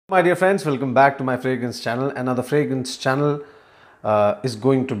My dear friends, welcome back to my fragrance channel. And now the fragrance channel is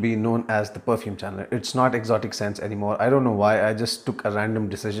going to be known as the perfume channel. It's not exotic scents anymore. I don't know why. I just took a random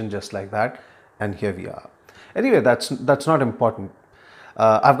decision just like that, and here we are. Anyway, that's not important.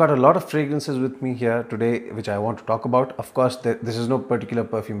 I've got a lot of fragrances with me here today, which I want to talk about. Of course, this is no particular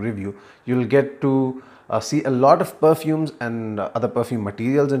perfume review. You'll get to see a lot of perfumes and other perfume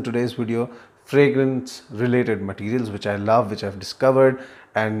materials in today's video, fragrance related materials which I love, which I've discovered,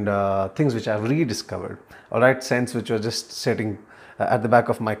 and things which I've rediscovered. All right, scents which were just sitting at the back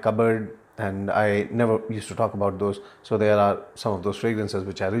of my cupboard, and I never used to talk about those. So there are some of those fragrances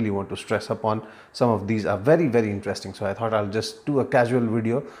which I really want to stress upon. Some of these are very, very interesting. So I thought I'll just do a casual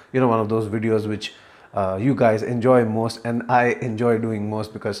video, one of those videos which you guys enjoy most and I enjoy doing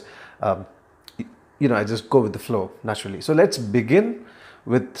most because, I just go with the flow naturally. So let's begin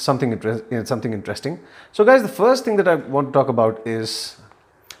with something interesting. So guys, the first thing that I want to talk about is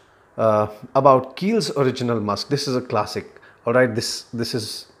about Kiehl's Original Musk. This is a classic. All right, this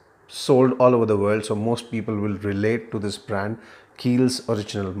is sold all over the world, so most people will relate to this brand. Kiehl's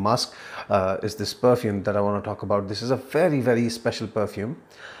Original Musk is this perfume that I want to talk about. This is a very, very special perfume.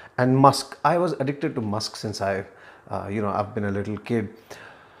 And musk, I was addicted to musk since I've been a little kid.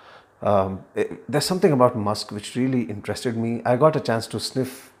 There's something about musk which really interested me. I got a chance to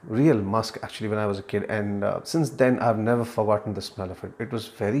sniff real musk actually when I was a kid, and since then I've never forgotten the smell of it. It was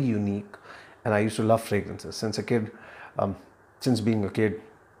very unique, and I used to love fragrances since a kid. Since being a kid,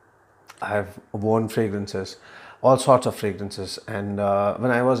 I've worn fragrances, all sorts of fragrances, and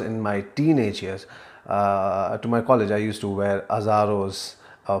when I was in my teenage years, to my college, I used to wear Azzaro's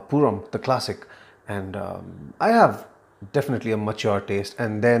Puram, the classic, and I have definitely a mature taste.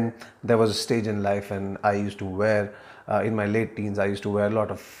 And then there was a stage in life, and I used to wear, in my late teens, I used to wear a lot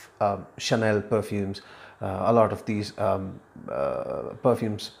of Chanel perfumes, a lot of these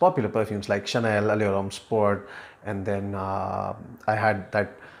perfumes, popular perfumes like Chanel, Allure, Sport, and then I had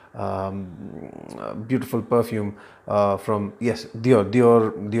that beautiful perfume from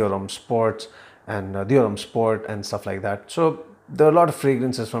Dior Sports and Dior Sport and stuff like that. So there are a lot of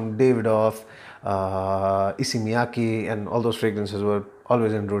fragrances from Davidoff, Issey and all those fragrances were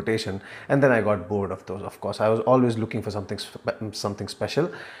always in rotation. And then I got bored of those. Of course, I was always looking for something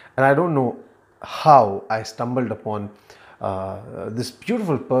special, and I don't know how I stumbled upon this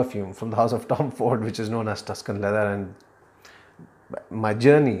beautiful perfume from the house of Tom Ford, which is known as Tuscan Leather, and my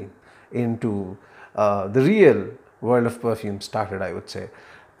journey into the real world of perfume started, I would say.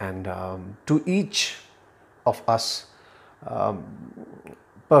 And to each of us,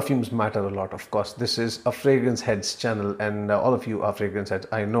 perfumes matter a lot. Of course, this is a fragrance heads channel, and all of you are fragrance heads.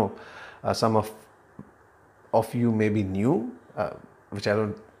 I know some of you may be new, which I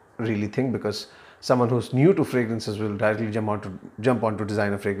don't really think, because someone who's new to fragrances will directly jump onto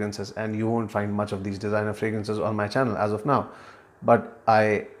designer fragrances, and you won't find much of these designer fragrances on my channel as of now. But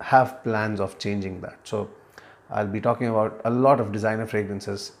I have plans of changing that. So I'll be talking about a lot of designer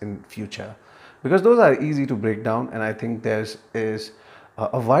fragrances in future, because those are easy to break down, and I think there is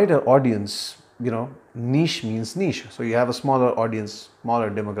a wider audience. Niche means niche. So you have a smaller audience,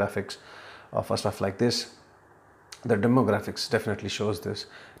 smaller demographics for stuff like this. The demographics definitely shows this,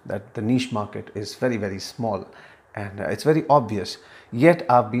 that the niche market is very, very small, and it's very obvious. Yet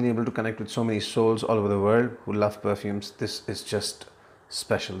I've been able to connect with so many souls all over the world who love perfumes. This is just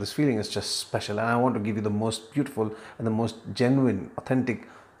special. This feeling is just special, and I want to give you the most beautiful and the most genuine, authentic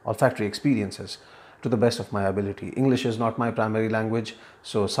olfactory experiences to the best of my ability. English is not my primary language,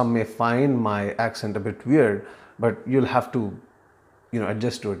 so some may find my accent a bit weird, but you'll have to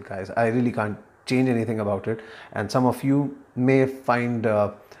adjust to it, guys. I really can't change anything about it, and some of you may find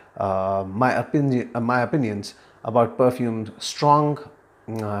my opinions about perfumes strong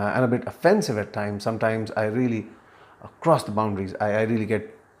and a bit offensive at times. Sometimes I really cross the boundaries. I really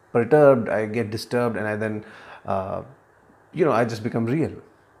get perturbed, I get disturbed, and I then I just become real.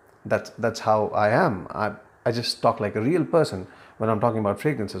 That's how I am. I just talk like a real person when I'm talking about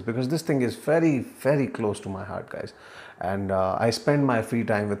fragrances, because this thing is very, very close to my heart, guys. And I spend my free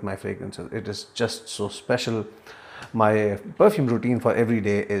time with my fragrances. It is just so special. My perfume routine for every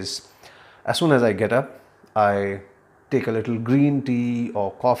day is, as soon as I get up, I take a little green tea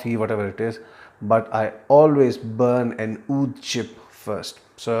or coffee, whatever it is, but I always burn an oud chip first.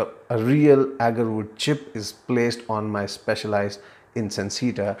 So a real agarwood chip is placed on my specialized incense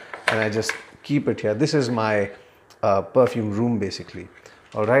heater, and I just keep it here. This is my perfume room basically.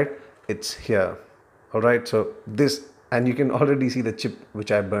 All right, it's here. All right, so this, and you can already see the chip which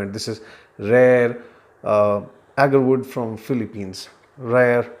I burned. This is rare agarwood from Philippines.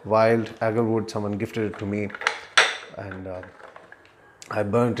 Rare wild agarwood. Someone gifted it to me, and I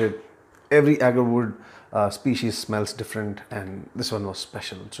burnt it. Every agarwood species smells different, and this one was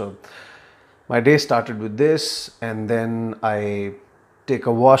special. So my day started with this, and then I take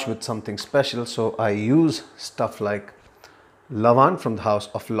a wash with something special. So I use stuff like Lavande from the house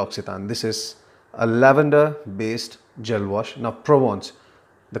of L'Occitane. This is a lavender based gel wash. Now Provence,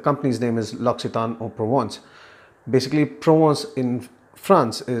 the company's name is L'Occitane or Provence. Basically Provence in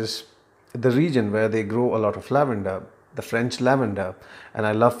France is the region where they grow a lot of lavender, the French lavender, and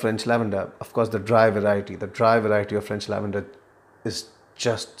I love French lavender. Of course, the dry variety of French lavender is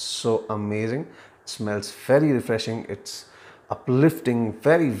just so amazing. It smells very refreshing. It's uplifting,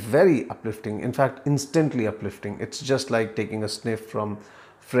 very uplifting. In fact, instantly uplifting. It's just like taking a sniff from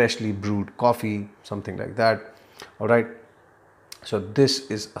freshly brewed coffee, something like that. All right. So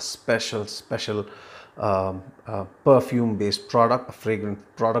this is a special perfume based product, a fragrant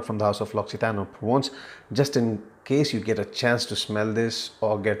product from the house of L'Occitane or Provence. Just in case you get a chance to smell this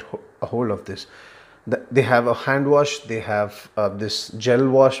or get a hold of this, they have a hand wash, they have this gel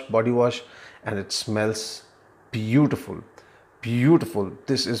wash, body wash, and it smells beautiful.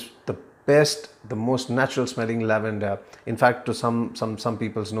 This is the best, the most natural smelling lavender. In fact, to some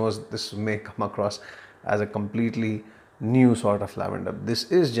people's nose, this may come across as a completely new sort of lavender.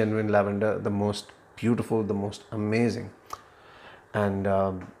 This is genuine lavender, the most beautiful, the most amazing. And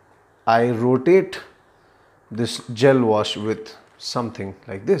I rotate this gel wash with something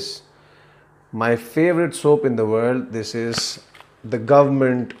like this. My favorite soap in the world, this is the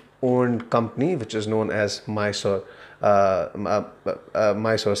government owned company which is known as Mysore.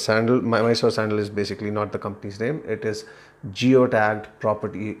 Mysore Sandal. Mysore Sandal is basically not the company's name. It is geotagged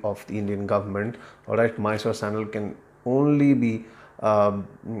property of the Indian government. All right, Mysore Sandal can only be the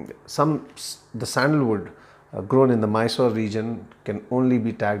sandalwood grown in the Mysore region can only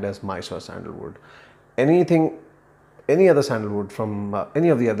be tagged as Mysore sandalwood. Any other sandalwood from any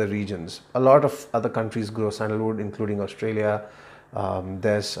of the other regions, a lot of other countries grow sandalwood, including Australia.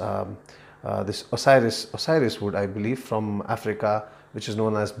 There's this Osiris wood, I believe, from Africa, which is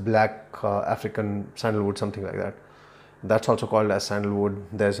known as black African sandalwood, something like that. That's also called as sandalwood.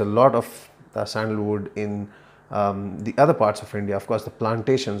 There's a lot of sandalwood in the other parts of India. Of course, the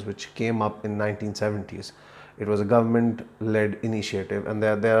plantations which came up in 1970s. It was a government-led initiative, and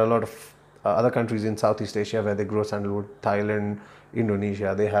there are a lot of other countries in Southeast Asia where they grow sandalwood. Thailand,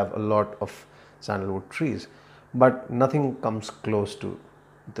 Indonesia, they have a lot of sandalwood trees, but nothing comes close to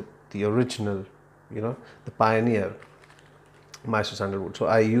the original, the pioneer Mysore sandalwood. So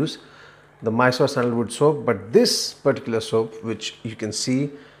I use the Mysore sandalwood soap, but this particular soap, which you can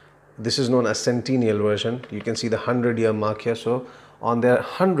see, this is known as Centennial version. You can see the 100-year mark here. So on their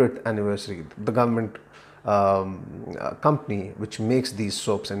 100th anniversary, the government company which makes these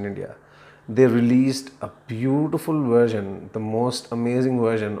soaps in India, they released a beautiful version, the most amazing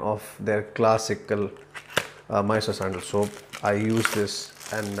version of their classical Mysore sandal soap. I use this,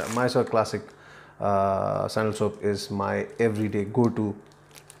 and Mysore classic sandal soap is my everyday go-to,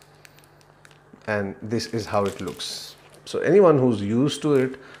 and this is how it looks. So anyone who's used to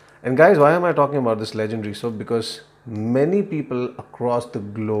it, and guys, why am I talking about this legendary soap? Because many people across the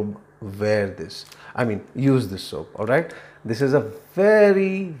globe wear this, use this soap. All right, this is a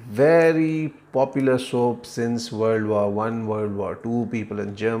very popular soap since World War I, World War II. People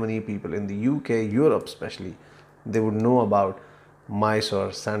in Germany, people in the UK, Europe especially, they would know about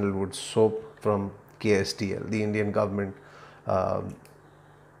Mysore sandalwood soap from KSTL, the Indian government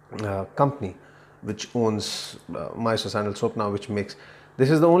company which owns Mysore sandal soap now, which makes, this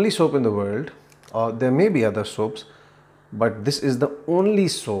is the only soap in the world, or there may be other soaps, but this is the only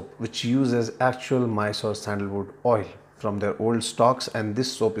soap which uses actual Mysore sandalwood oil from their old stocks. And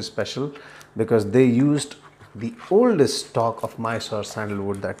this soap is special because they used the oldest stock of Mysore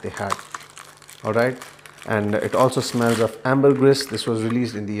sandalwood that they had. All right, and it also smells of ambergris. This was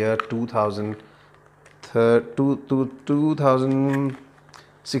released in the year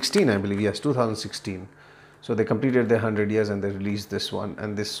 2016, I believe. Yes, 2016. So they completed their 100 years and they released this one.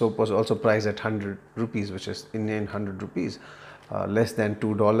 And this soap was also priced at 100 rupees, which is Indian 100 rupees, less than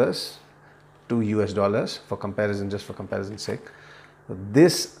 $2 US for comparison, just for comparison's sake.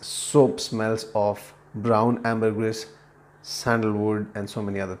 This soap smells of brown ambergris, sandalwood, and so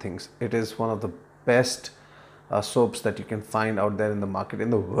many other things. It is one of the best soaps that you can find out there in the market, in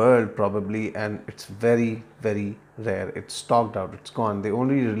the world probably, and it's very rare. It's stocked out, it's gone. They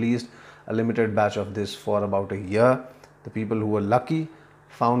only released a limited batch of this for about a year. The people who were lucky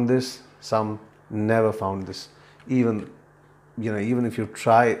found this, some never found this. Even if you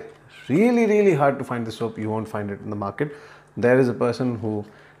try really hard to find the soap, you won't find it in the market. There is a person who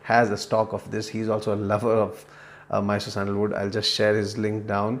has a stock of this. He's also a lover of Mysore Sandalwood. I'll just share his link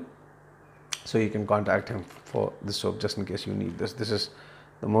down so you can contact him for this soap just in case you need this. This is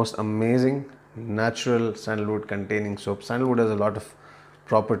the most amazing natural sandalwood containing soap. Sandalwood has a lot of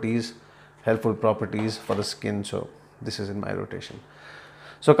properties, helpful properties for the skin, so this is in my rotation.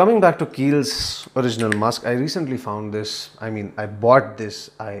 So coming back to Kiehl's original musk, I recently found this. I mean, I bought this.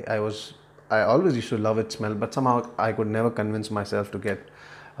 I always used to love its smell, but somehow I could never convince myself to get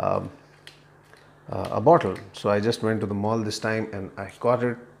a bottle. So I just went to the mall this time and I got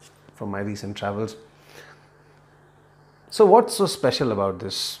it from my recent travels. So what's so special about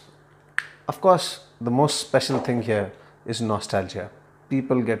this? Of course, the most special thing here is nostalgia.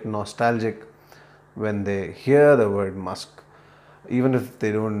 People get nostalgic when they hear the word musk. Even if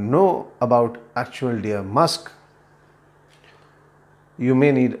they don't know about actual deer musk, you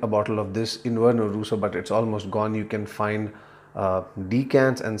may need a bottle of this Inverno Russo, but it's almost gone. You can find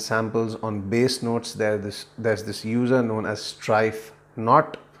decants and samples on base notes. There's this user known as Strife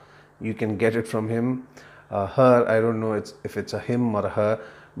Not. You can get it from him. Her, I don't know if it's a him or a her,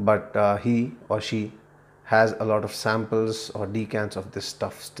 but he or she has a lot of samples or decants of this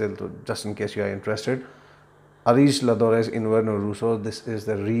stuff still, just in case you are interested. Areej Le Dore's Inverno Russo. This is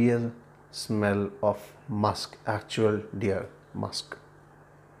the real smell of musk, actual deer musk.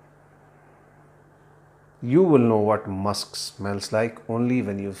 You will know what musk smells like only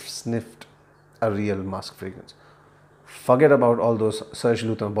when you've sniffed a real musk fragrance. Forget about all those Serge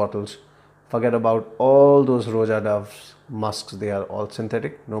Luther bottles. Forget about all those Roja Doves musks. They are all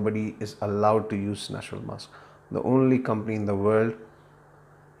synthetic. Nobody is allowed to use natural musk. The only company in the world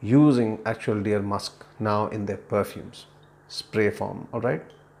using actual deer musk now in their perfumes, spray form. All right,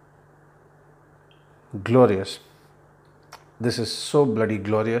 glorious. This is so bloody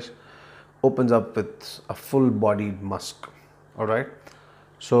glorious. Opens up with a full bodied musk. All right,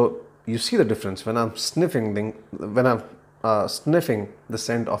 so you see the difference when I'm sniffing sniffing the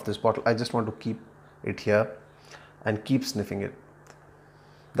scent of this bottle. I just want to keep it here and keep sniffing it.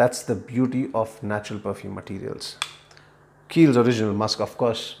 That's the beauty of natural perfume materials. Kiehl's original musk, of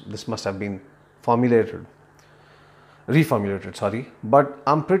course, this must have been reformulated, sorry, but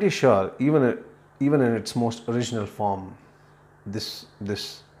I'm pretty sure even in its most original form, this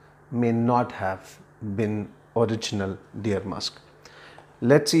may not have been original deer musk.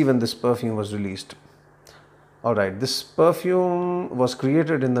 Let's see when this perfume was released. All right, this perfume was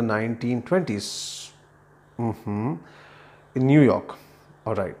created in the 1920s in New York.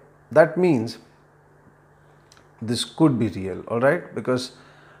 All right, that means this could be real, all right, because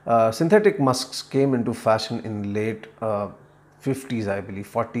synthetic musks came into fashion in late 50s, I believe,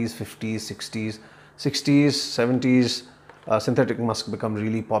 40s, 50s, 60s, 60s, 70s. Synthetic musk become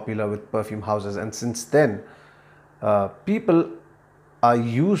really popular with perfume houses, and since then people are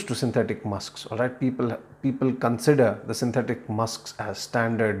used to synthetic musks. All right, people consider the synthetic musks as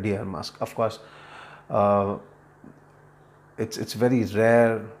standard deer musk. Of course, it's very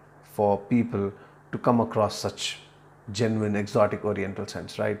rare for people to come across such genuine exotic oriental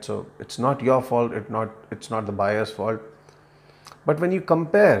scents, right? So it's not your fault, it's not the buyer's fault. But when you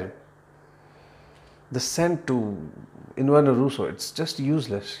compare the scent to Inverno Russo, it's just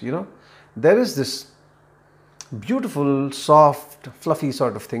useless, you know. There is this beautiful, soft, fluffy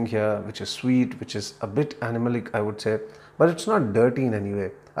sort of thing here, which is sweet, which is a bit animalic, I would say, but it's not dirty in any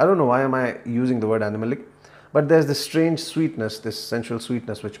way. I don't know why am I using the word animalic, but there's this strange sweetness, this sensual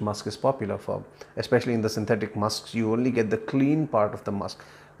sweetness which musk is popular for. Especially in the synthetic musks, you only get the clean part of the musk,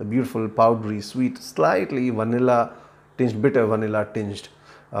 the beautiful, powdery, sweet, slightly vanilla tinged, bitter vanilla tinged,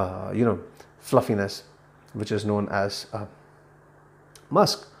 fluffiness, which is known as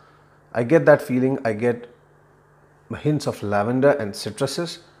musk. I get that feeling. I get hints of lavender and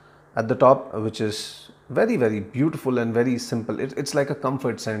citruses at the top, which is very, very beautiful and very simple. It's like a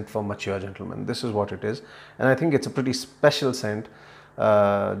comfort scent for mature gentlemen. This is what it is, and I think it's a pretty special scent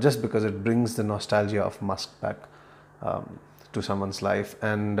just because it brings the nostalgia of musk back to someone's life.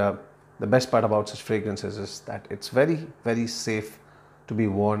 And the best part about such fragrances is that it's very, very safe to be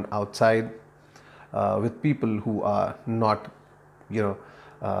worn outside with people who are not,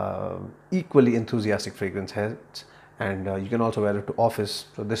 equally enthusiastic fragrance heads. And you can also wear it to office.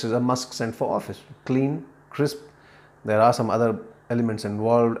 So this is a musk scent for office. Clean, crisp. There are some other elements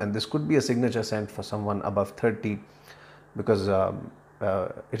involved, and this could be a signature scent for someone above 30 because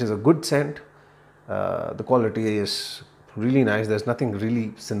it is a good scent. The quality is really nice. There's nothing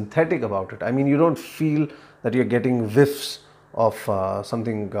really synthetic about it. I mean, you don't feel that you're getting whiffs of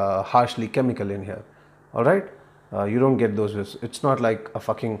something harshly chemical in here. All right? You don't get those whiffs. It's not like a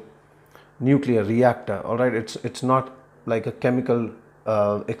fucking nuclear reactor. All right, it's not like a chemical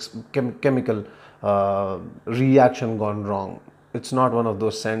reaction gone wrong. It's not one of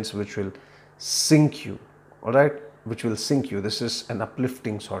those scents which will sink you, all right, which will sink you. This is an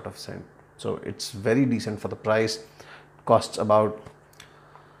uplifting sort of scent, so it's very decent for the price. Costs about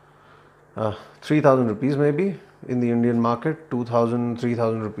 3,000 rupees maybe in the Indian market, 2,000,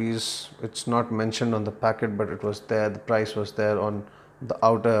 3,000 rupees. It's not mentioned on the packet, but it was there. The price was there on the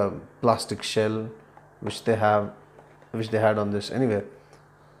outer plastic shell which they had on this. Anyway,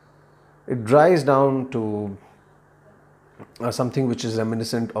 it dries down to something which is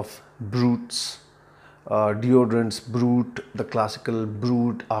reminiscent of Brut's deodorants. Brut, the classical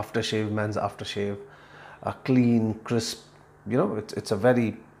Brut aftershave, men's aftershave, clean, crisp. You know, it's a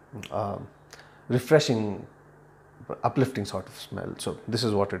very refreshing, uplifting sort of smell. So this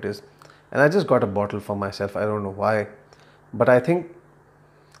is what it is, and I just got a bottle for myself. I don't know why, but I think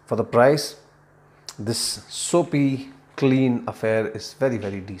for the price, this soapy, clean affair is very,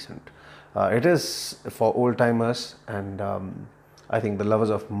 very decent. It is for old timers, and I think the lovers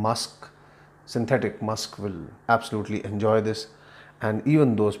of musk, synthetic musk, will absolutely enjoy this. And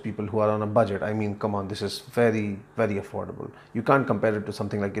even those people who are on a budget, I mean, come on, this is very, very affordable. You can't compare it to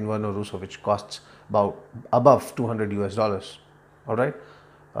something like Inverno Russo, which costs about above $200 US. All right.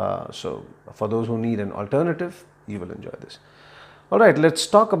 So for those who need an alternative, you will enjoy this. All right, let's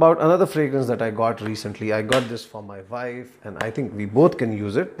talk about another fragrance that I got recently. I got this for my wife, and I think we both can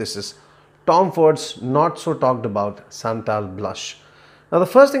use it. This is Tom Ford's not so talked about Santal blush. Now, the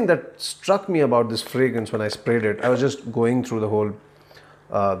first thing that struck me about this fragrance when I sprayed it, I was just going through the whole,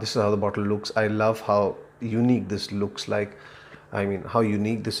 this is how the bottle looks. I love how unique this looks like. I mean, how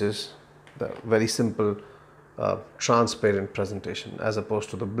unique this is. The very simple, transparent presentation as opposed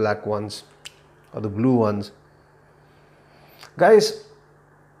to the black ones or the blue ones. Guys,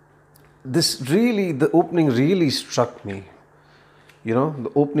 the opening really struck me. You know,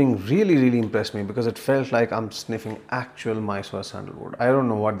 the opening really impressed me because it felt like I'm sniffing actual Mysore sandalwood. I don't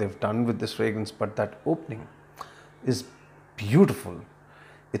know what they've done with this fragrance, but that opening is beautiful.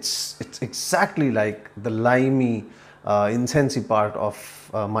 It's exactly like the limey, incensey part of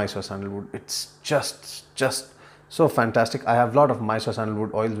Mysore sandalwood. It's just so fantastic. I have a lot of Mysore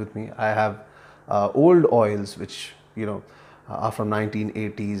sandalwood oils with me. I have old oils which, you know, are from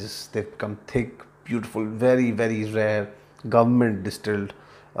 1980s. They've become thick, beautiful, very rare, government distilled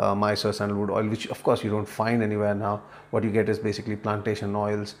Mysore sandalwood oil, which of course you don't find anywhere now. What you get is basically plantation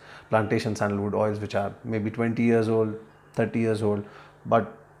oils, plantation sandalwood oils, which are maybe 20 years old, 30 years old.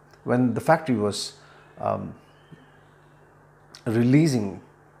 But when the factory was releasing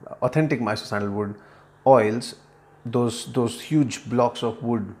authentic Mysore sandalwood oils, those huge blocks of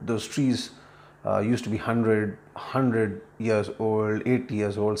wood, those trees used to be 100 years old, 80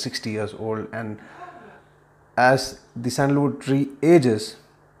 years old, 60 years old, and as the sandalwood tree ages,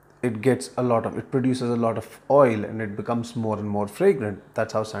 it produces a lot of oil, and it becomes more and more fragrant.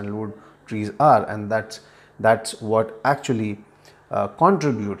 That's how sandalwood trees are, and that's what actually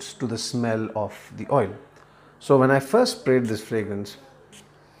contributes to the smell of the oil. So when I first sprayed this fragrance,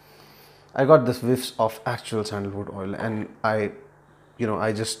 I got this whiffs of actual sandalwood oil, and I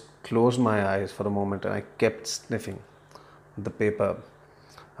just closed my eyes for a moment and I kept sniffing the paper,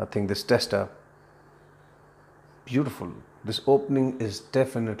 this tester. Beautiful. This opening is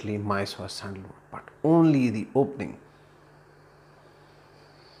definitely Mysore sandalwood, but only the opening.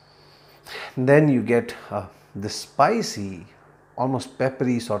 And then you get this spicy, almost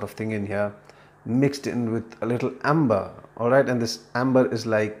peppery sort of thing in here, mixed in with a little amber. All right, and this amber is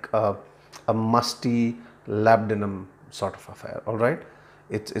like a musty labdanum sort of affair. All right,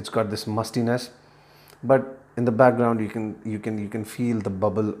 it's got this mustiness, but in the background you can feel the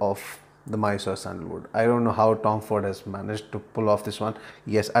bubble of the Mysore sandalwood. I don't know how Tom Ford has managed to pull off this one.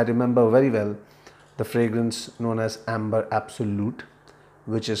 Yes, I remember very well the fragrance known as Amber Absolute,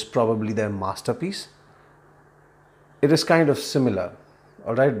 which is probably their masterpiece. It is kind of similar,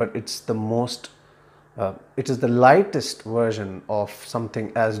 all right, but it's the most, it is the lightest version of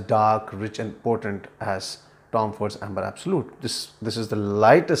something as dark, rich and potent as Tom Ford's Amber Absolute. This is the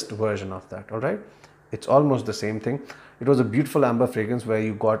lightest version of that, all right. It's almost the same thing. It was a beautiful amber fragrance where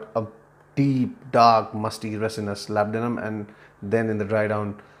you got a deep, dark, musty, resinous labdanum, and then in the dry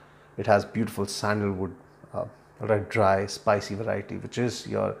down, it has beautiful sandalwood, red, dry, spicy variety, which is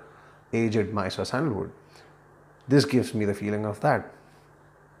your aged Mysore sandalwood. This gives me the feeling of that.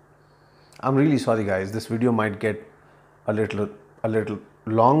 I'm really sorry, guys. This video might get a little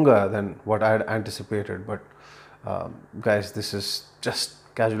longer than what I had anticipated, but guys, this is just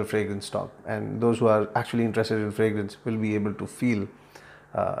casual fragrance talk, and those who are actually interested in fragrance will be able to feel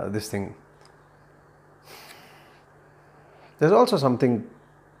this thing. There's also something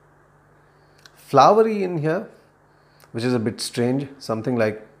flowery in here, which is a bit strange. Something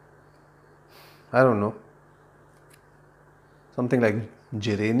like, I don't know, something like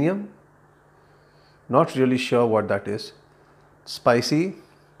geranium. Not really sure what that is. Spicy,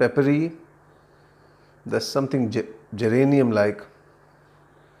 peppery. There's something geranium like,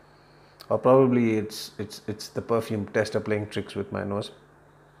 or probably it's the perfume tester playing tricks with my nose.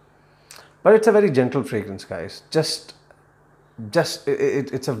 But it's a very gentle fragrance, guys. It's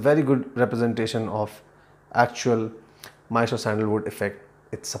a very good representation of actual Mysore sandalwood effect.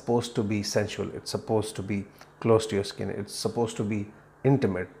 It's supposed to be sensual. It's supposed to be close to your skin. It's supposed to be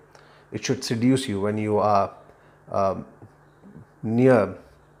intimate. It should seduce you when you are near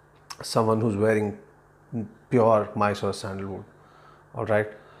someone who's wearing pure Mysore sandalwood. All right,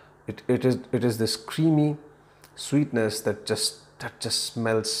 it is this creamy sweetness that just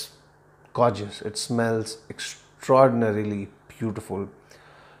smells gorgeous. It smells extraordinarily beautiful.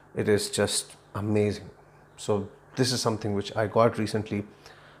 It is just amazing. So this is something which I got recently,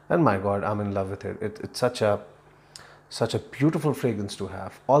 and my God, I'm in love with it. It's such a beautiful fragrance to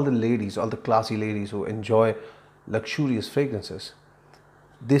have. All the ladies, all the classy ladies who enjoy luxurious fragrances,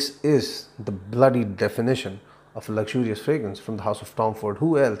 this is the bloody definition of a luxurious fragrance from the house of Tom Ford.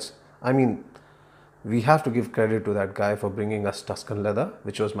 Who else? I mean, we have to give credit to that guy for bringing us Tuscan leather,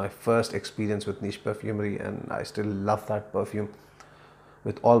 which was my first experience with niche perfumery, and I still love that perfume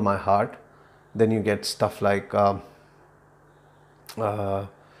with all my heart. Then you get stuff like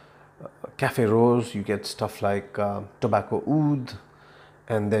Cafe Rose, you get stuff like Tobacco Oud,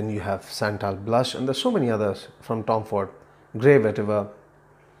 and then you have Santal Blush, and there's so many others from Tom Ford. Grey Vetiver,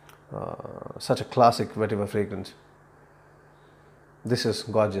 such a classic vetiver fragrance. This is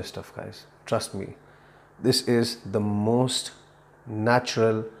gorgeous stuff, guys. Trust me. This is the most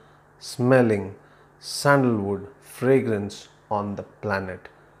natural smelling sandalwood fragrance on the planet.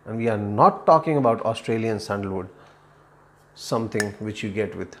 And we are not talking about Australian sandalwood, something which you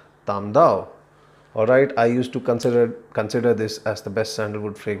get with Tam Dao. Alright, I used to consider this as the best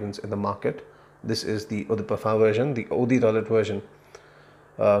sandalwood fragrance in the market. This is the Eau de Parfum version. The Eau de Toilette version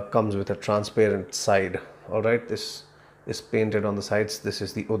comes with a transparent side. Alright, this is painted on the sides. This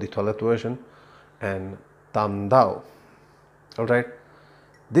is the Eau de Toilette version. And Tam Dao. Alright,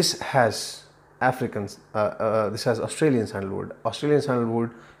 this has this has Australian sandalwood. Australian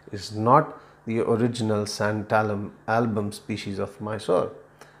sandalwood is not the original Santal album species of Mysore.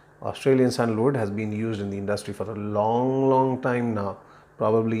 Australian sandalwood has been used in the industry for a long time now.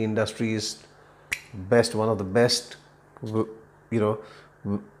 Probably industry is best, one of the best, one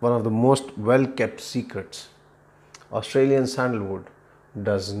of the most well kept secrets. Australian sandalwood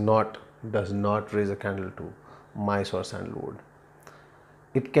does not raise a candle to Mysore sandalwood.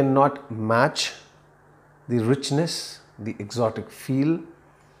 It cannot match the richness, the exotic feel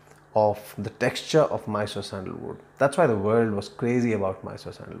of the texture of Mysore sandalwood. That's why the world was crazy about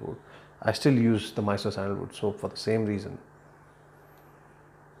Mysore sandalwood. I still use the Mysore sandalwood soap for the same reason.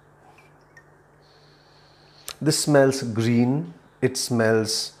 This smells green. It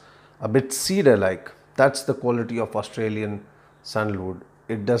smells a bit cedar-like. That's the quality of Australian sandalwood.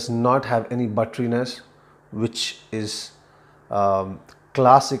 It does not have any butteriness, which is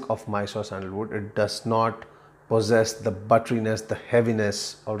classic of Mysore sandalwood. It does not possess the butteriness, the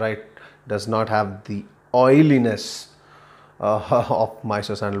heaviness, alright, does not have the oiliness of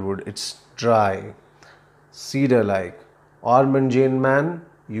Mysore sandalwood. It's dry, cedar-like. Almond Jane Man,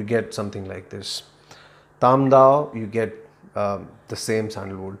 you get something like this. Tam Dao, you get the same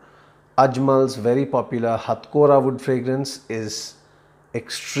sandalwood. Ajmal's very popular Hatkora wood fragrance is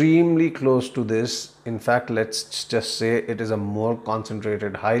extremely close to this. In fact, let's just say it is a more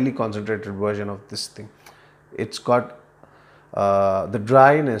concentrated, highly concentrated version of this thing. It's got the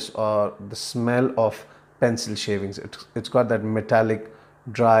dryness or the smell of pencil shavings. It's got that metallic,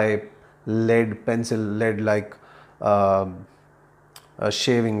 dry lead, pencil lead like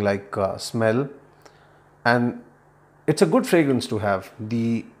shaving like smell, and it's a good fragrance to have.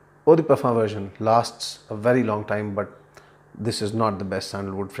 The Eau de Parfum version lasts a very long time, but this is not the best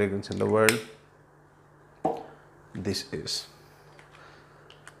sandalwood fragrance in the world. This is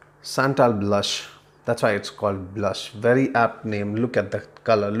Santal Blush. That's why it's called blush. Very apt name. Look at that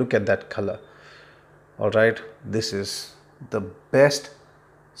color. Look at that color. Alright, this is the best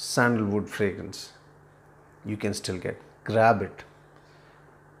sandalwood fragrance you can still get. Grab it.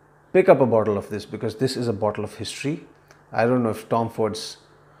 Pick up a bottle of this, because this is a bottle of history. I don't know if Tom Ford is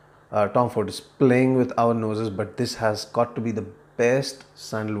playing with our noses, but this has got to be the best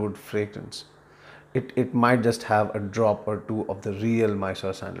sandalwood fragrance. It might just have a drop or two of the real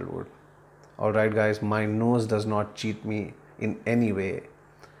Mysore sandalwood. Alright guys, my nose does not cheat me in any way.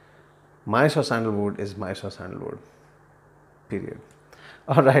 Mysore sandalwood is Mysore sandalwood. Period.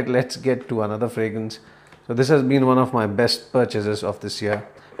 Alright, let's get to another fragrance. So this has been one of my best purchases of this year.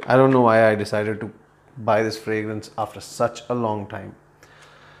 I don't know why I decided to buy this fragrance after such a long time.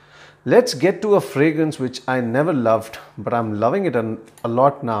 Let's get to a fragrance which I never loved, but I'm loving it a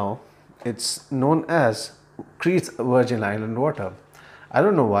lot now. It's known as Creed's Virgin Island Water. I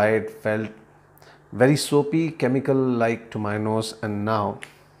don't know why it felt very soapy, chemical-like to my nose, and now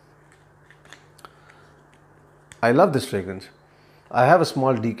I love this fragrance. I have a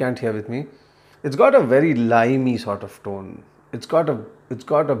small decant here with me. It's got a very limey sort of tone. It's got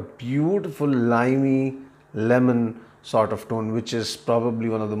a beautiful limey lemon sort of tone, which is probably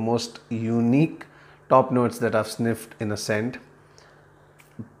one of the most unique top notes that I've sniffed in a scent.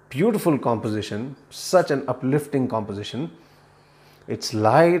 Beautiful composition, such an uplifting composition. It's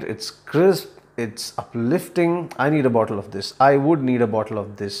light, it's crisp, it's uplifting. I need a bottle of this. I would need a bottle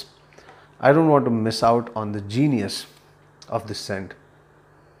of this. I don't want to miss out on the genius of this scent.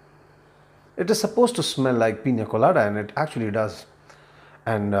 It is supposed to smell like pina colada, and it actually does.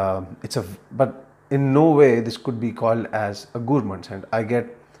 And but in no way this could be called as a gourmand scent. I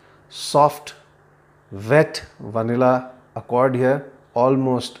get soft, wet vanilla accord here,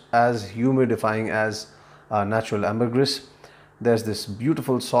 almost as humidifying as natural ambergris. There's this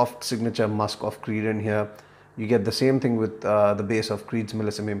beautiful soft signature musk of Creed in here. You get the same thing with the base of Creed's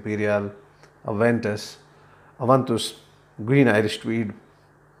Millésime Imperial, Avantus, Green Irish Tweed,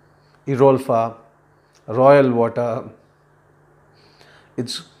 Irolfa, Royal Water.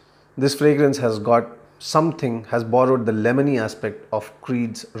 This fragrance has borrowed the lemony aspect of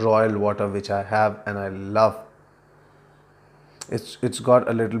Creed's Royal Water, which I have and I love. It's got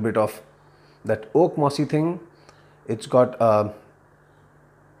a little bit of that oak mossy thing. It's got a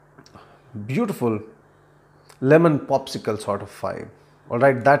beautiful lemon popsicle sort of vibe.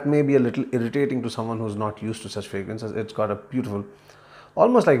 Alright, that may be a little irritating to someone who's not used to such fragrances. It's got a beautiful,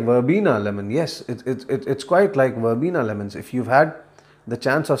 almost like verbena lemon. Yes, it's quite like verbena lemons. If you've had the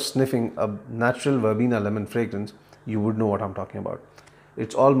chance of sniffing a natural verbena lemon fragrance, you would know what I'm talking about.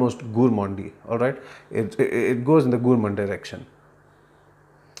 It's almost gourmandy. Alright, it goes in the gourmand direction.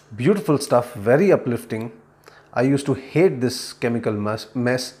 Beautiful stuff, very uplifting. I used to hate this chemical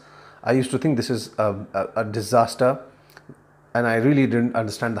mess. I used to think this is a disaster, and I really didn't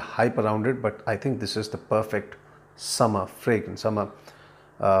understand the hype around it, but I think this is the perfect summer fragrance, or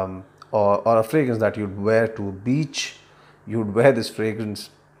a fragrance that you'd wear to a beach. You'd wear this fragrance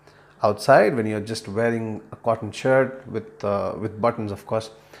outside when you're just wearing a cotton shirt with buttons, of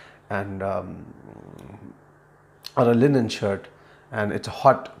course, and or a linen shirt, and it's a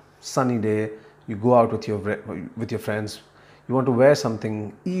hot sunny day. You go out with your friends. You want to wear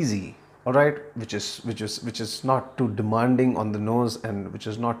something easy, all right, which is not too demanding on the nose, and which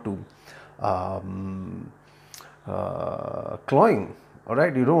is not too cloying. All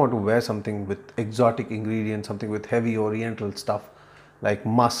right, you don't want to wear something with exotic ingredients, something with heavy oriental stuff like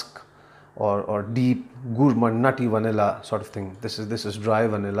musk or deep gourmand nutty vanilla sort of thing. This is dry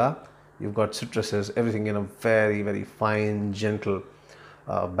vanilla. You've got citruses, everything in a very, very fine, gentle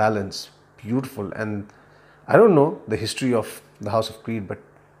balance. Beautiful. And I don't know the history of the House of Creed, but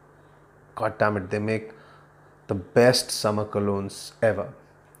god damn it, they make the best summer colognes ever.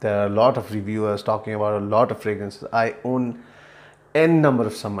 There are a lot of reviewers talking about a lot of fragrances. I own n number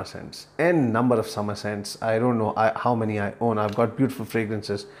of summer scents. I don't know how many I own. I've got beautiful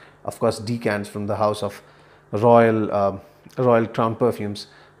fragrances, of course, decants from the house of Royal Crown Perfumes.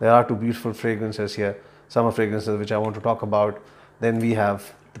 There are two beautiful fragrances here, summer fragrances, which I want to talk about. Then we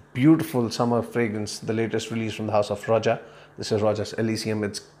have the beautiful summer fragrance, the latest release from the house of Roja. This is Roja's Elysium.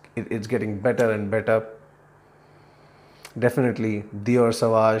 It's getting better and better. Definitely Dior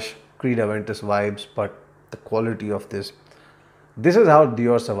Sauvage, Creed Aventus vibes, but the quality of this is how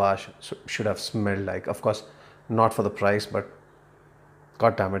Dior Sauvage should have smelled like. Of course, not for the price, but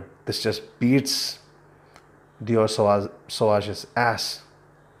god damn it, this just beats Dior Sauvage's ass.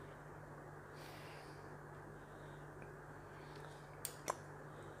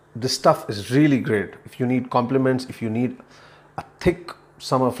 This stuff is really great. If you need compliments, if you need a thick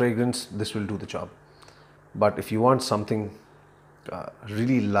summer fragrance, this will do the job. But if you want something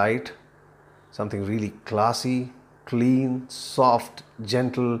really light, something really classy, clean, soft,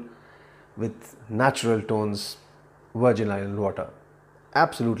 gentle, with natural tones, Virgin Island Water.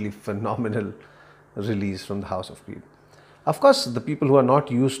 Absolutely phenomenal release from the House of Creed. Of course, the people who are not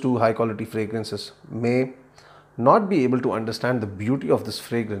used to high quality fragrances may not be able to understand the beauty of this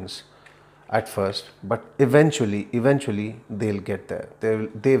fragrance at first, but eventually they'll get there.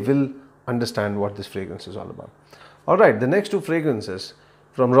 They will understand what this fragrance is all about. All right, the next two fragrances,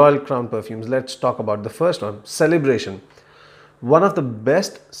 from Royal Crown Perfumes, let's talk about the first one, Celebration. One of the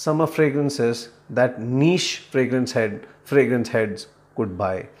best summer fragrances that niche fragrance heads could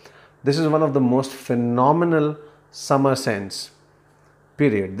buy. This is one of the most phenomenal summer scents,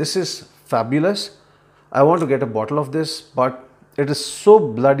 period. This is fabulous. I want to get a bottle of this, but it is so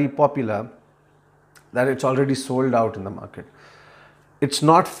bloody popular that it's already sold out in the market. It's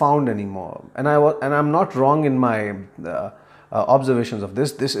not found anymore, and I'm not wrong in my observations of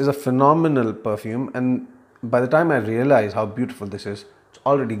this. This is a phenomenal perfume, and by the time I realize how beautiful this is, it's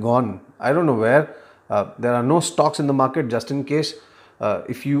already gone. I don't know where. There are no stocks in the market. Just in case,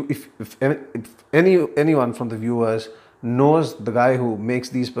 if anyone from the viewers knows the guy who makes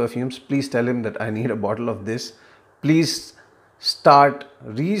these perfumes, please tell him that I need a bottle of this. Please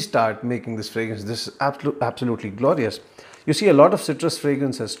restart making this fragrance. This is absolutely glorious. You see, a lot of citrus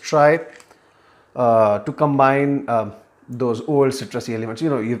fragrances try to combine those old citrusy elements.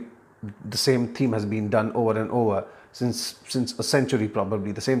 The same theme has been done over and over since a century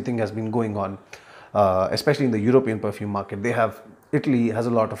probably. The same thing has been going on, especially in the European perfume market. Italy has a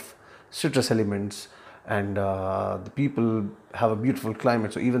lot of citrus elements, and the people have a beautiful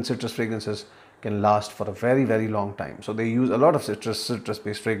climate, so even citrus fragrances can last for a very, very long time. So they use a lot of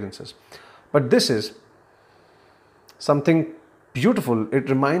citrus-based fragrances. But this is something beautiful. It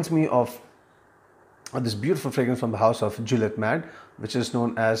reminds me of this beautiful fragrance from the house of Juliette Mad, which is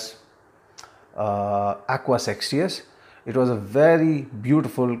known as Aqua Sextius. It was a very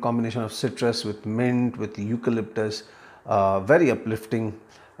beautiful combination of citrus with mint, with eucalyptus, very uplifting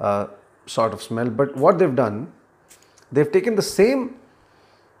sort of smell. But what they've done, they've taken the same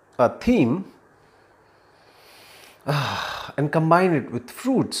theme and combined it with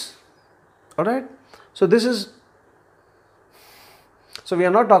fruits. All right. So we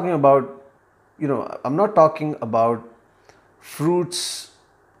are not talking about, I'm not talking about fruits,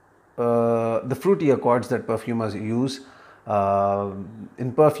 the fruity accords that perfumers use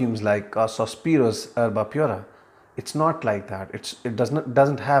in perfumes like Sospiro's Erba Pura. It's not like that. It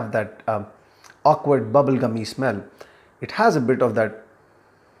doesn't have that awkward bubblegummy smell. It has a bit of that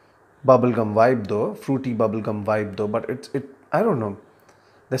bubblegum vibe though, fruity bubblegum vibe though, but I don't know.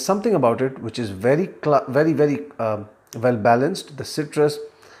 There's something about it which is very well balanced. The citrus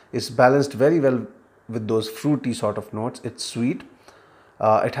is balanced very well with those fruity sort of notes. It's sweet.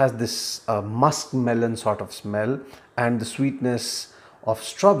 It has this musk melon sort of smell and the sweetness of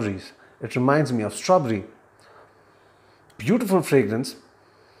strawberries. It reminds me of strawberry. Beautiful fragrance.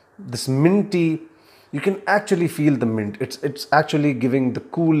 This minty, you can actually feel the mint. It's actually giving the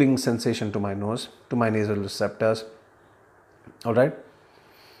cooling sensation to my nose, to my nasal receptors. All right.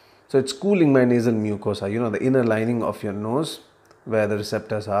 So it's cooling my nasal mucosa, the inner lining of your nose where the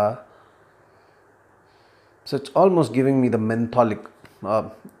receptors are. So it's almost giving me the mentholic,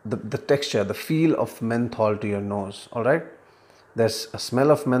 the texture, the feel of menthol to your nose. All right. There's a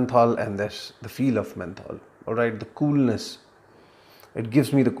smell of menthol and there's the feel of menthol. All right. The coolness, it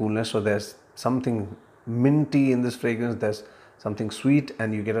gives me the coolness. So there's something minty in this fragrance. There's something sweet,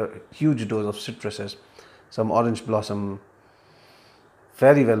 and you get a huge dose of citruses, some orange blossom,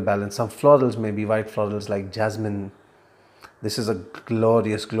 very well balanced, some florals, maybe white florals like jasmine. This is a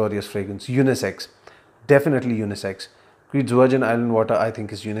glorious fragrance. Unisex, definitely unisex. Tweed's Virgin Island Water, I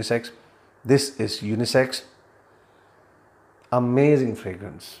think, is unisex. This is unisex. Amazing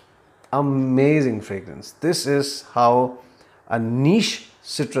fragrance. Amazing fragrance. This is how a niche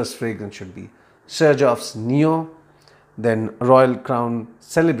citrus fragrance should be. Xerjoff's Nio, then Royal Crown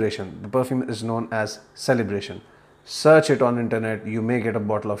Celebration. The perfume is known as Celebration. Search it on internet. You may get a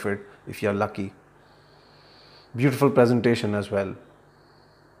bottle of it if you're lucky. Beautiful presentation as well.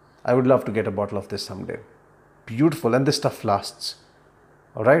 I would love to get a bottle of this someday. Beautiful, and this stuff lasts.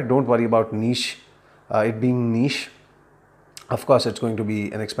 All right, don't worry about niche. It being niche, of course, it's going to be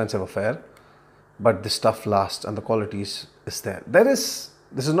an expensive affair, but this stuff lasts and the quality is there. This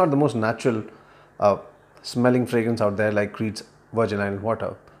is not the most natural smelling fragrance out there like Tweed's Virgin Island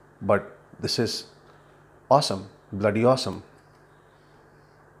Water, but this is awesome, bloody awesome.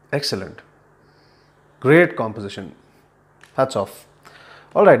 Excellent. Great composition. Hats off.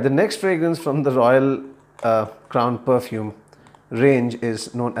 All right, the next fragrance from the Royal Crown perfume range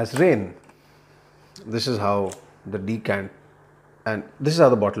is known as Rain. This is how the decant, and this is how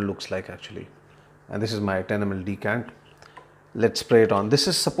the bottle looks like actually. And this is my 10 ml decant. Let's spray it on. This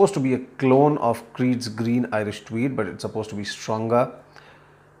is supposed to be a clone of Creed's Green Irish Tweed, but it's supposed to be stronger,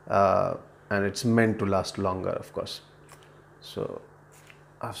 and it's meant to last longer, of course. So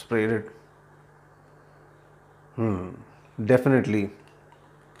I've sprayed it. Definitely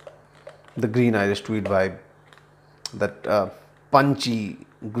the Green Irish Tweed vibe, that punchy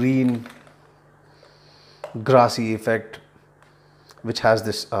green grassy effect, which has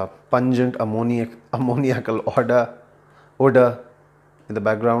this pungent ammoniacal odor in the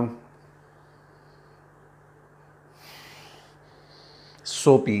background.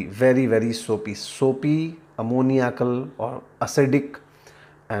 Soapy, very, very soapy, ammoniacal or acidic,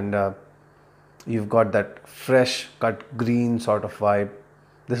 and you've got that fresh cut green sort of vibe.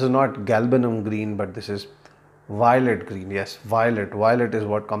 This is not galbanum green, but this is violet green. Yes, violet is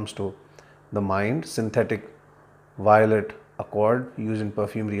what comes to the mind. Synthetic violet accord used in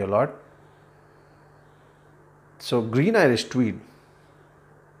perfumery a lot. So green Irish tweed,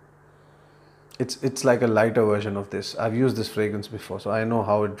 it's like a lighter version of this. I've used this fragrance before, so I know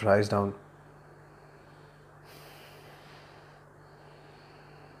how it dries down.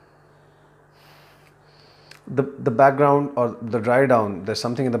 The background or the dry down, there's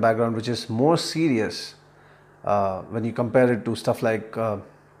something in the background which is more serious when you compare it to stuff like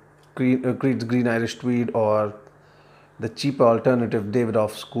Creed's Green Irish Tweed or the cheaper alternative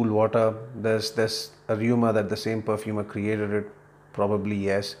Davidoff's Cool Water. There's a rumor that the same perfumer created it. Probably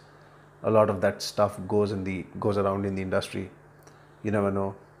yes. A lot of that stuff goes around in the industry. You never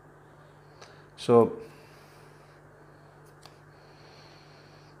know. So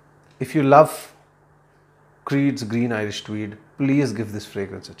if you love Creed's Green Irish Tweed, please give this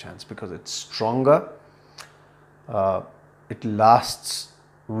fragrance a chance because it's stronger. It lasts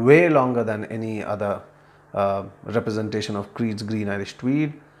way longer than any other representation of Creed's Green Irish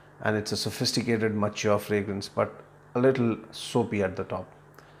Tweed, and it's a sophisticated, mature fragrance, but a little soapy at the top.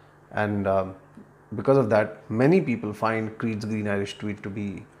 And because of that, many people find Creed's Green Irish Tweed to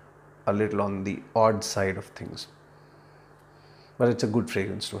be a little on the odd side of things. But it's a good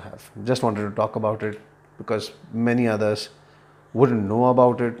fragrance to have. Just wanted to talk about it because many others wouldn't know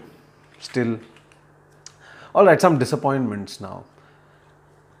about it still. Alright, some disappointments now.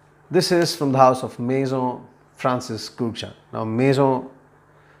 This is from the house of Maison, Francis Kurkdjian. Now Maison,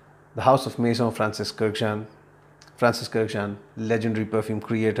 the house of Maison, Francis Kurkdjian, legendary perfume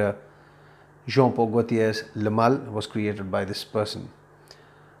creator, Jean-Paul Gaultier's Le Mal was created by this person.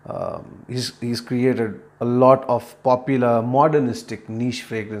 He's created a lot of popular modernistic niche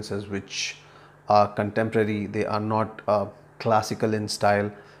fragrances which are contemporary. They are not classical in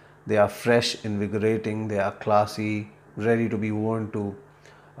style. They are fresh, invigorating, they are classy, ready to be worn to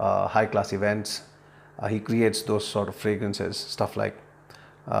high class events. He creates those sort of fragrances, stuff like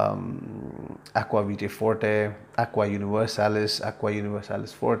Aqua Vitae Forte, Aqua Universalis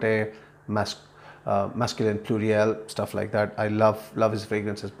Forte, Masculine Pluriel, stuff like that. I love his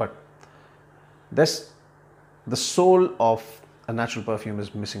fragrances, but the soul of a natural perfume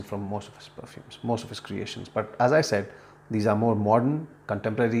is missing from most of his perfumes, most of his creations. But as I said, these are more modern,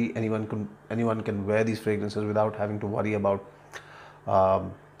 contemporary. Anyone can wear these fragrances without having to worry about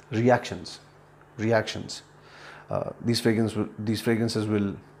reactions. These fragrances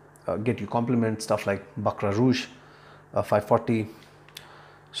will get you compliments, stuff like Baccarat Rouge 540.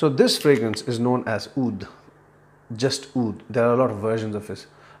 So this fragrance is known as Oud, just Oud. There are a lot of versions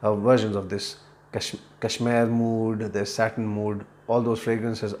of this. Cashmere mood, there's satin mood. All those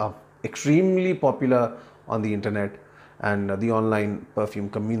fragrances are extremely popular on the internet and the online perfume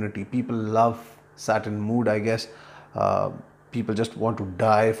community. People love satin mood, I guess. People just want to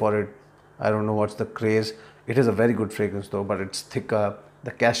die for it. I don't know what's the craze. It is a very good fragrance though, but it's thicker.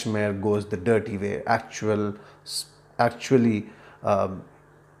 The cashmere goes the dirty way, actually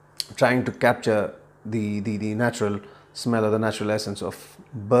trying to capture the natural smell or the natural essence of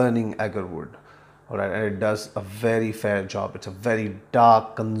burning agar wood. Alright, and it does a very fair job. It's a very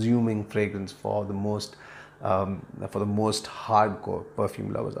dark, consuming fragrance for the most hardcore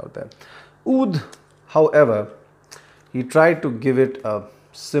perfume lovers out there. Oud, however, he tried to give it a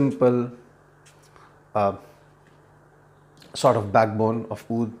simple sort of backbone of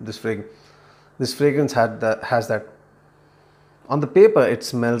Oud. This fragrance has that. On the paper, it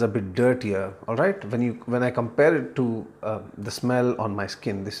smells a bit dirtier. All right, when I compare it to the smell on my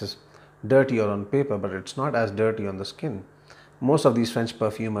skin, this is dirtier on paper, but it's not as dirty on the skin. Most of these French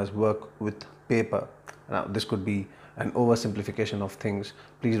perfumers work with paper. Now, this could be an oversimplification of things.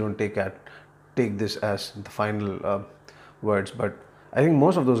 Please don't take this as the final words, but I think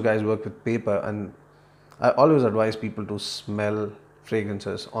most of those guys work with paper, and I always advise people to smell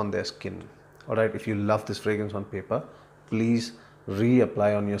fragrances on their skin. All right, if you love this fragrance on paper, please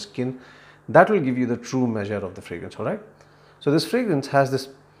reapply on your skin. That will give you the true measure of the fragrance. All right, so this fragrance has this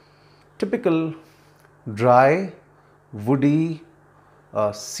typical dry, woody,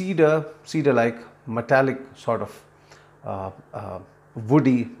 cedar-like, metallic sort of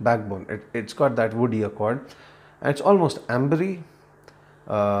woody backbone. It's got that woody accord, and it's almost ambery.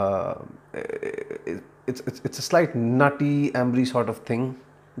 uh, it's a slight nutty, ambery sort of thing.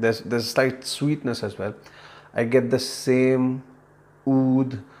 There's a slight sweetness as well. I get the same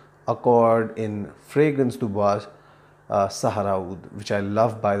oud accord in Fragrance du Bois Sahara Oud, which I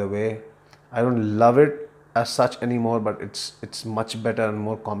love, by the way. I don't love it as such anymore, but it's much better and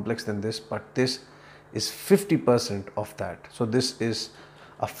more complex than this. But this is 50% of that. So this is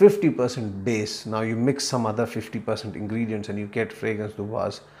a 50% base. Now you mix some other 50% ingredients and you get Fragrance du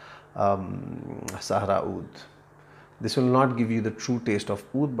Bois Sahara Oud. This will not give you the true taste of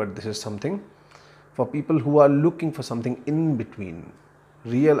oud, but this is something for people who are looking for something in between.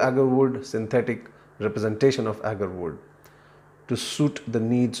 Real agar wood, synthetic representation of agar wood, to suit the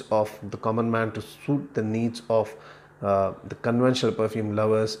needs of the common man, to suit the needs of the conventional perfume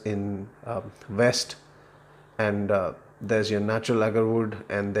lovers in West. And there's your natural agar wood,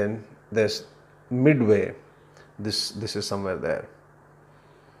 and then there's midway. This is somewhere there.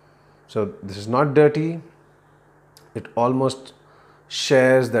 So this is not dirty. It almost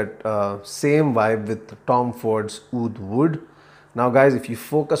shares that same vibe with Tom Ford's Oud Wood. Now guys, if you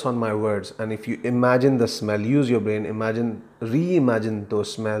focus on my words and if you imagine the smell, use your brain, reimagine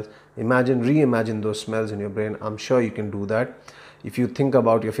those smells, reimagine those smells in your brain. I'm sure you can do that. If you think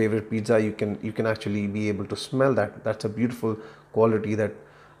about your favorite pizza, you can actually be able to smell that. That's a beautiful quality that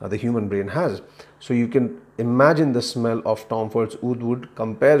the human brain has. So you can imagine the smell of Tom Ford's Oud Wood,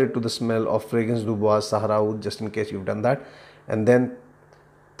 compare it to the smell of Fragrance du Bois Sahara Oud, just in case you've done that, and then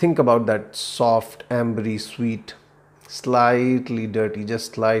think about that soft, ambery, sweet, slightly dirty,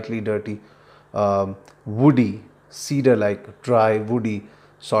 just slightly dirty, woody, cedar-like, dry, woody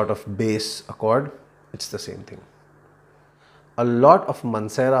sort of base accord. It's the same thing. A lot of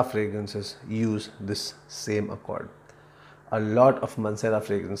Mancera fragrances use this same accord. A lot of Mancera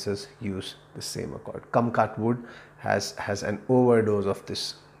fragrances use the same accord. Kumquat wood has an overdose of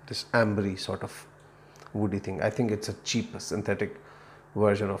this ambery sort of woody thing. I think it's a cheap synthetic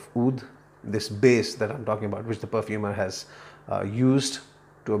version of oud. This base that I'm talking about, which the perfumer has used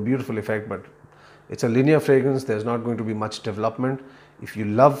to a beautiful effect, but it's a linear fragrance. There's not going to be much development. If you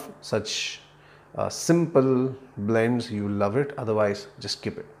love such simple blends, you love it. Otherwise, just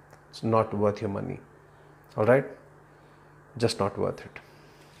skip it. It's not worth your money. All right, just not worth it.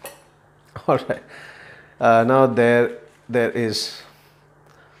 All right. Now there is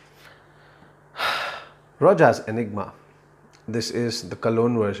Roja's Enigma. This is the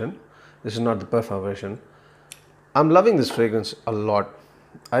Cologne version. This is not the Perfume version. I'm loving this fragrance a lot.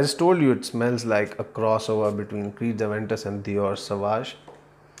 I just told you it smells like a crossover between Creed Aventus and Dior Sauvage.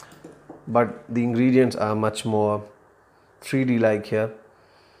 But the ingredients are much more 3D like here.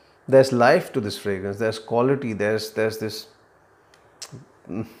 There's life to this fragrance. There's quality. There's this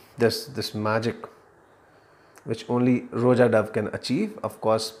magic which only Roja Dove can achieve. Of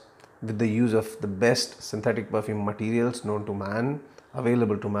course, with the use of the best synthetic perfume materials known to man,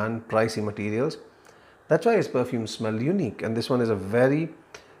 available to man, pricey materials. That's why his perfumes smell unique, and this one is a very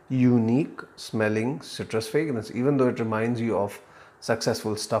unique smelling citrus fragrance. Even though it reminds you of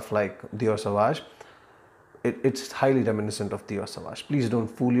successful stuff like Dior Sauvage, it's highly reminiscent of Dior Sauvage. Please don't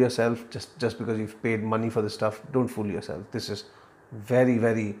fool yourself just because you've paid money for this stuff. Don't fool yourself. This is very,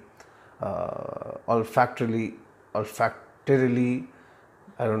 very olfactorily,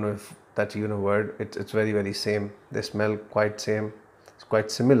 I don't know if that's even a word. It's very, very same. They smell quite same. It's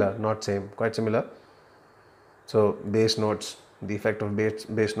quite similar, not same, quite similar. So base notes, the effect of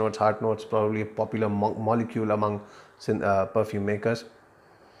base notes, heart notes, probably a popular molecule among perfume makers.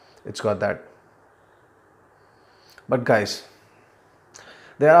 It's got that. But guys,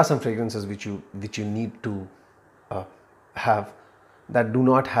 there are some fragrances which you need to have that do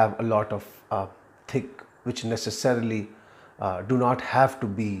not have a lot of thick, which necessarily do not have to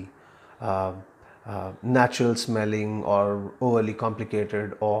be natural smelling or overly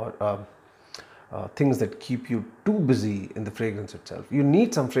complicated or things that keep you too busy in the fragrance itself. You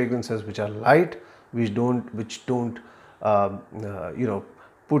need some fragrances which are light, which don't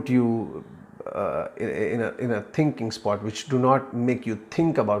put you in a thinking spot, which do not make you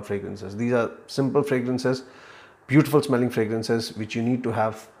think about fragrances. These are simple fragrances, beautiful smelling fragrances, which you need to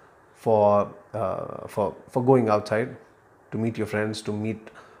have for going outside, to meet your friends, to meet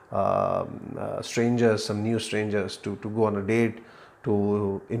strangers, some new strangers, to go on a date,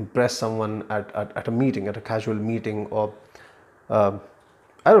 to impress someone at a meeting, at a casual meeting, or I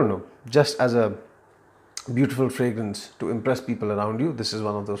don't know, just as a beautiful fragrance to impress people around you. This is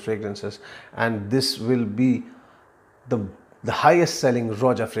one of those fragrances, and this will be the highest selling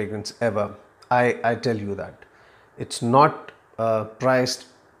Roja fragrance ever. I tell you that. It's not priced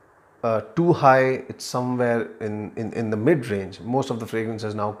too high. It's somewhere in the mid range. Most of the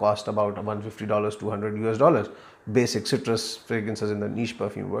fragrances now cost about $150, $200 US, basic citrus fragrances in the niche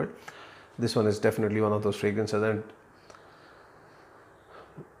perfume world. This one is definitely one of those fragrances, and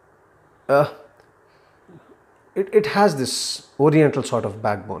it has this oriental sort of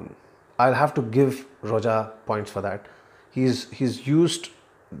backbone. I'll have to give Roja points for that. He's used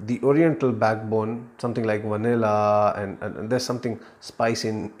the oriental backbone, something like vanilla, and there's something spice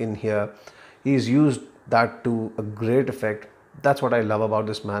in here. He's used that to a great effect. That's what I love about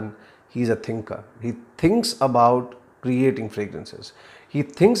this man. He's a thinker. He thinks about creating fragrances. He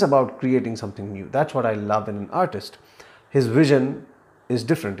thinks about creating something new. That's what I love in an artist. His vision is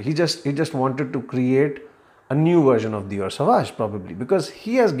different. He just wanted to create a new version of Dior Sauvage, probably because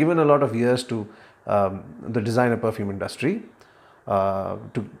he has given a lot of years to the designer perfume industry,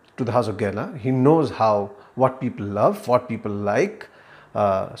 to the house of Qurashi. He knows what people love, what people like.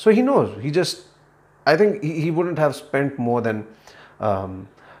 So he knows. I think he wouldn't have spent more than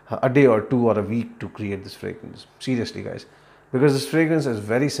a day or two or a week to create this fragrance. Seriously, guys. Because this fragrance is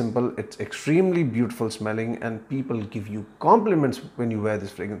very simple, it's extremely beautiful smelling, and people give you compliments when you wear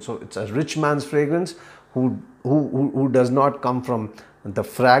this fragrance. So it's a rich man's fragrance who does not come from the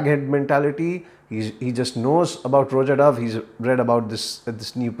frag head mentality. He just knows about Roja Dove. He's read about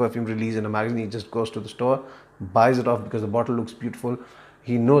this new perfume release in a magazine. He just goes to the store, buys it off because the bottle looks beautiful.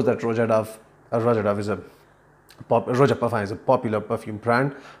 He knows that Roja Parfum is a popular perfume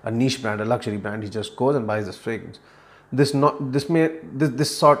brand, a niche brand, a luxury brand. He just goes and buys this fragrance. This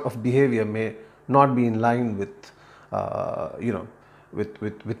sort of behavior may not be in line with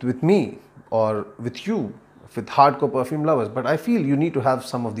with me or with you, with hardcore perfume lovers, but I feel you need to have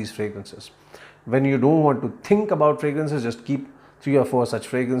some of these fragrances. When you don't want to think about fragrances, just keep 3 or 4 such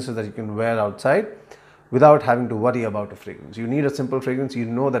fragrances that you can wear outside without having to worry about a fragrance. You need a simple fragrance. You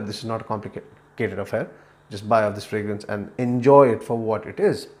know that this is not a complicated affair. Just buy off this fragrance and enjoy it for what it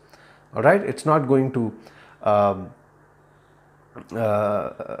is. All right, it's not going to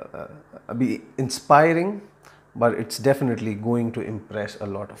be inspiring, but it's definitely going to impress a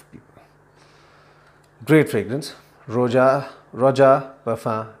lot of people. Great fragrance, Roja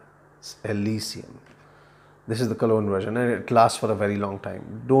Parfums Elysium. This is the Cologne version, and it lasts for a very long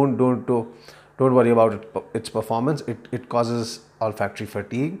time. Don't worry about its performance. It causes olfactory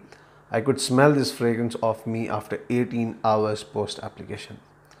fatigue. I could smell this fragrance off me after 18 hours post application.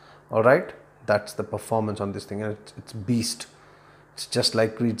 All right, that's the performance on this thing, and it's beast. It's just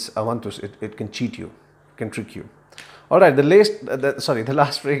like Creed's Avantus. It can cheat you, it can trick you. All right, the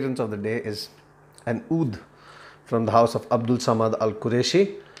last fragrance of the day is an oud from the house of Abdul Samad Al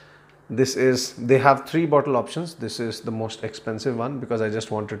Qurashi. They have 3 bottle options. This is the most expensive one because I just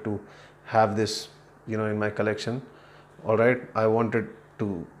wanted to have this, in my collection. All right, I wanted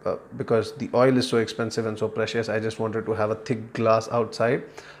to, because the oil is so expensive and so precious, I just wanted to have a thick glass outside,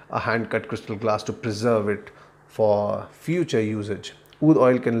 a hand-cut crystal glass to preserve it for future usage. Oud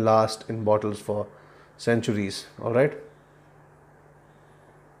oil can last in bottles for centuries. All right,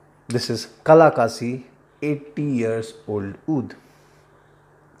 this is Kalakassi 80 years old oud.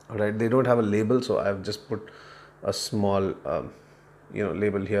 All right, they don't have a label, so I've just put a small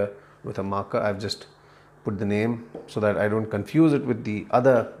label here with a marker. I've just put the name so that I don't confuse it with the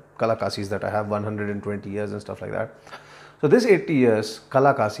other Kalakassis that I have, 120 years and stuff like that. So this 80 years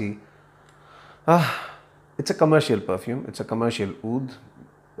Kalakassi, it's a commercial perfume, it's a commercial oud,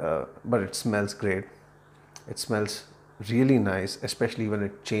 but it smells great. It smells really nice, especially when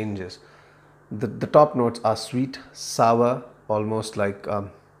it changes. The top notes are sweet, sour, almost like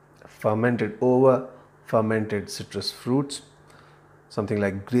fermented citrus fruits, something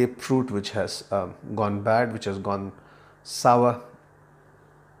like grapefruit which has gone bad, which has gone sour.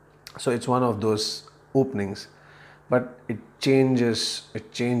 So it's one of those openings, but it changes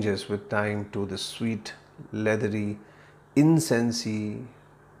with time to the sweet, leathery, incensey,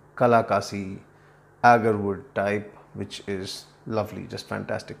 Kalakassi, agarwood type, which is lovely, just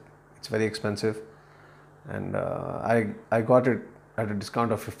fantastic. It's very expensive, and I got it at a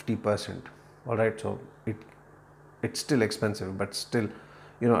discount of 50%. All right, so it's still expensive, but still,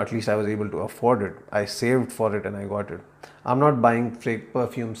 at least I was able to afford it. I saved for it and I got it. I'm not buying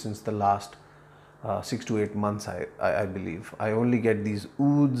perfume since the last 6 to 8 months, I believe. I only get these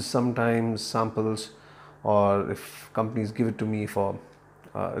ouds sometimes, samples, or if companies give it to me for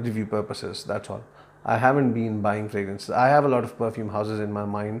review purposes, that's all. I haven't been buying fragrances. I have a lot of perfume houses in my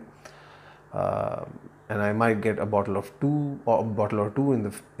mind, and I might get a bottle or two in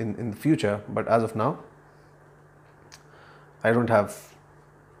the future, but as of now, I don't have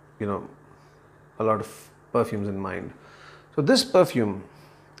a lot of perfumes in mind. So this perfume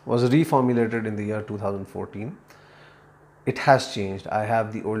was reformulated in the year 2014. It has changed. I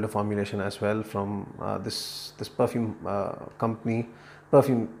have the older formulation as well from this perfume company,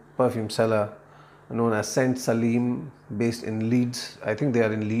 perfume seller known as Saint Salim, based in Leeds. I think they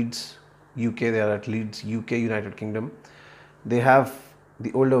are in Leeds, UK. They are at Leeds, UK, United Kingdom. They have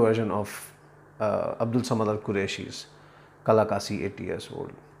the older version of Abdul Qurashi's Kalakassi, 80 years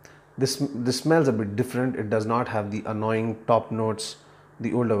old. This smells a bit different. It does not have the annoying top notes.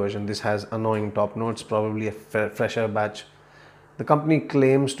 The older version, this has annoying top notes, probably a fresher batch. The company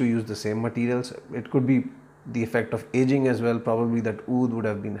claims to use the same materials. It could be the effect of aging as well. Probably that oud would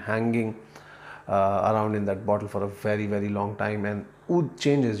have been hanging around in that bottle for a very, very long time, and oud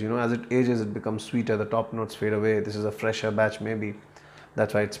changes, you know, as it ages it becomes sweeter, the top notes fade away. This is a fresher batch maybe,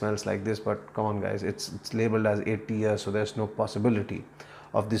 that's why it smells like this. But come on guys, it's labeled as 80 years, so there's no possibility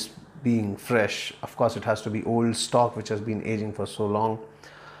of this being fresh. Of course it has to be old stock which has been aging for so long.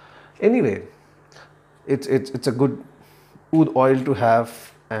 Anyway, it's a good oud oil to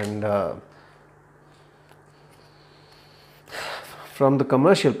have, and from the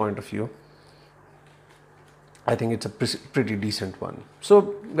commercial point of view, I think it's a pretty decent one.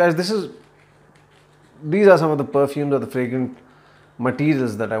 So guys, these are some of the perfumes or the fragrant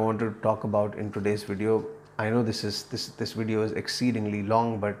materials that I wanted to talk about in today's video. I know this video is exceedingly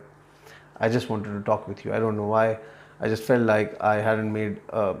long, but I just wanted to talk with you. I don't know why. I just felt like I hadn't made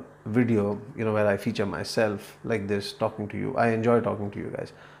a video, you know, where I feature myself like this, talking to you. I enjoy talking to you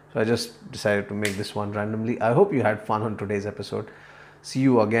guys, so I just decided to make this one randomly. I hope you had fun on today's episode. See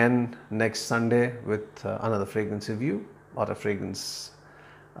you again next Sunday with another fragrance review or a fragrance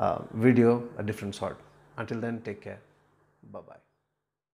video, a different sort. Until then, take care. Bye bye.